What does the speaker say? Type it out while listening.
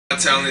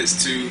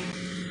talents to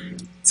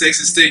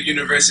Texas State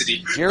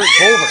University. Jarrett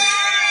Culver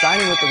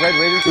signing with the Red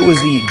Raiders. It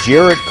was the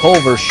Jarrett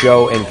Culver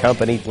Show and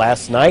Company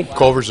last night.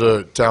 Culver's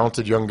a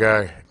talented young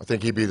guy. I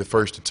think he'd be the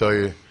first to tell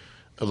you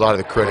a lot of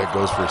the credit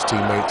goes for his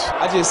teammates.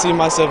 I just see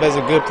myself as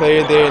a good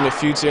player there in the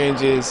future and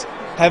just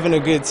having a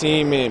good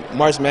team and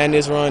March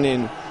Madness run.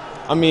 And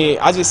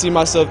I just see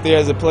myself there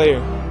as a player.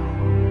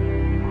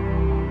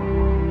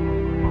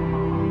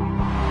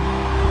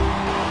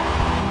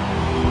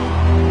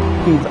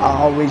 He's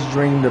always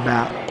dreamed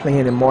about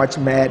playing in March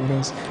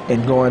Madness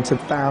and going to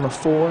the Final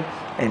Four,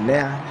 and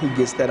now he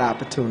gets that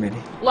opportunity.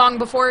 Long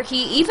before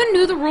he even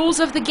knew the rules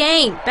of the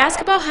game,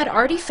 basketball had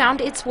already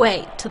found its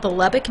way to the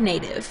Lubbock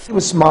native. He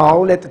was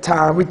small at the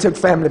time. We took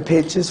family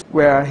pictures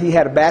where he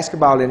had a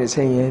basketball in his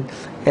hand,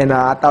 and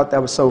I thought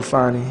that was so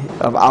funny.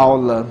 Of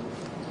all the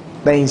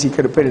things he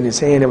could have put in his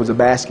hand, it was a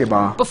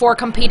basketball. Before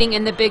competing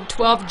in the Big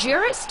 12,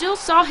 Jarrett still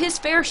saw his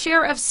fair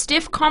share of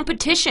stiff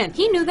competition.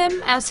 He knew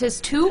them as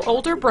his two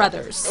older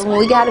brothers. When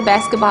we got a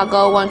basketball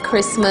goal one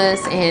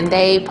Christmas, and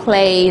they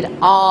played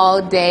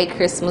all day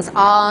Christmas,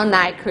 all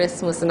night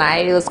Christmas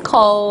night. It was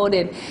cold,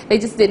 and they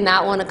just did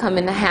not want to come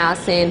in the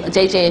house. And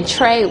JJ and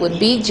Trey would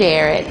beat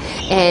Jarrett,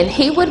 and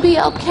he would be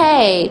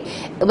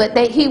okay, but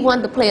he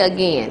wanted to play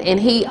again. And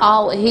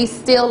he's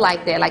still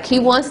like that. Like, he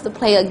wants to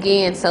play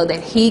again so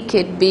that he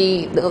could be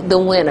the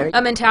winner.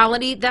 A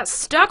mentality that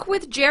stuck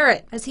with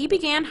Jarrett as he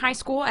began high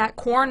school at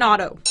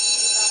Coronado.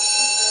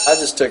 I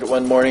just took it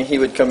one morning. He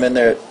would come in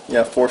there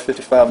at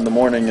 4:55 in the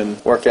morning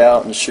and work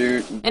out and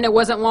shoot. And it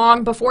wasn't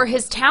long before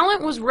his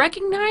talent was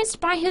recognized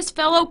by his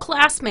fellow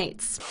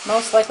classmates.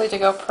 Most likely to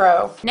go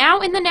pro. Now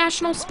in the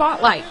national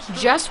spotlight,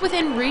 just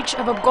within reach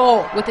of a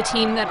goal, with a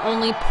team that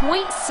only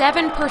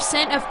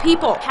 0.7% of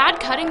people had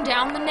cutting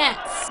down the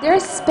nets. They're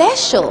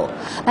special.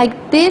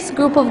 Like, this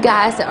group of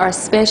guys that are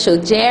special.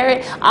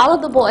 Jarrett, all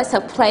of the boys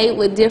have played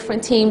with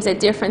different teams at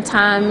different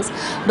times,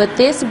 but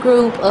this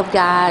group of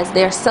guys,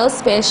 they're so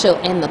special.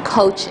 And the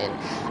coaching,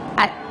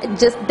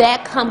 just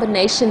that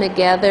combination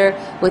together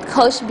with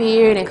Coach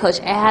Beard and Coach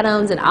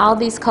Adams and all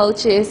these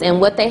coaches and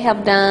what they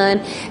have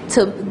done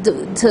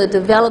to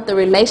develop the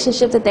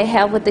relationship that they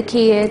have with the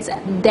kids,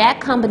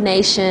 that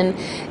combination,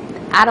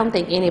 I don't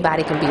think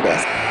anybody can beat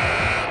us.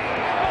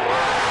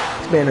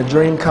 It's been a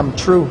dream come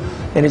true,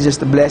 and it's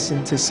just a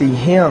blessing to see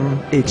him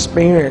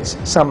experience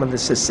some of the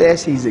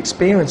success he's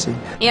experiencing.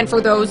 And for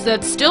those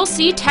that still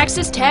see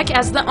Texas Tech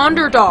as the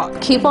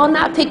underdog, keep on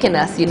not picking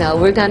us,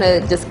 we're going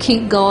to just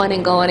keep going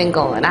and going and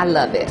going. I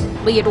love it.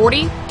 Leah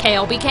Doherty,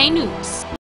 KLBK News.